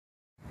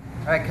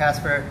All right,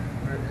 Kasper,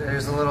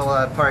 there's a little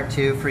part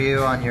two for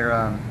you on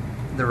your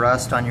the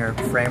rust on your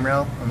frame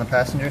rail on the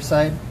passenger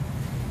side.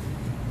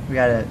 We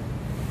got a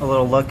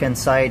little look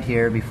inside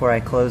here before I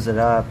close it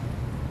up.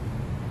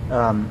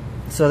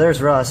 So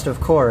there's rust,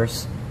 of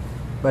course,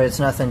 but it's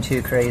nothing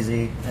too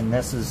crazy. And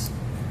this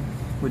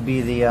would be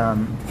the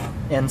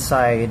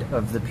inside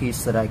of the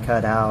piece that I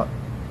cut out.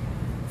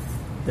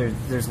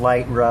 There's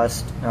light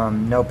rust,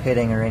 no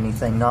pitting or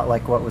anything, not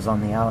like what was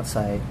on the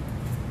outside.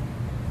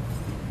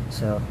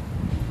 So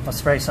I'll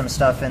spray some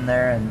stuff in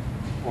there and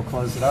we'll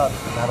close it up,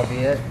 and that'll be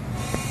it.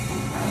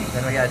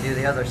 Then we gotta do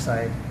the other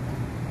side.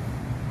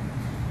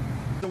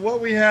 So what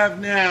we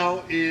have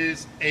now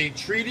is a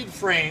treated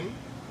frame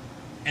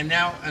and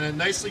now a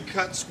nicely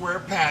cut square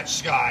patch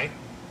sky,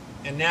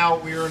 and now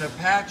we are in a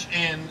patch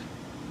in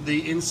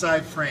the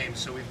inside frame.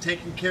 So we've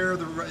taken care of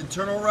the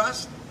internal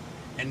rust,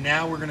 and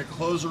now we're going to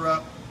close her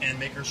up and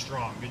make her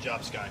strong. Good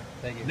job, Sky.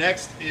 Thank you.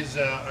 Next is,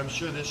 I'm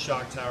sure this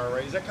shock tower,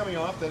 right? Is that coming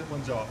off? That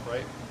one's off,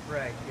 right?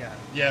 Right, yeah.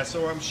 Yeah,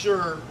 so I'm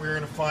sure we're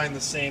going to find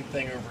the same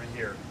thing over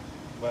here.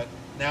 But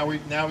now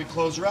we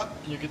close her up,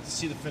 and you get to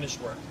see the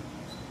finished work.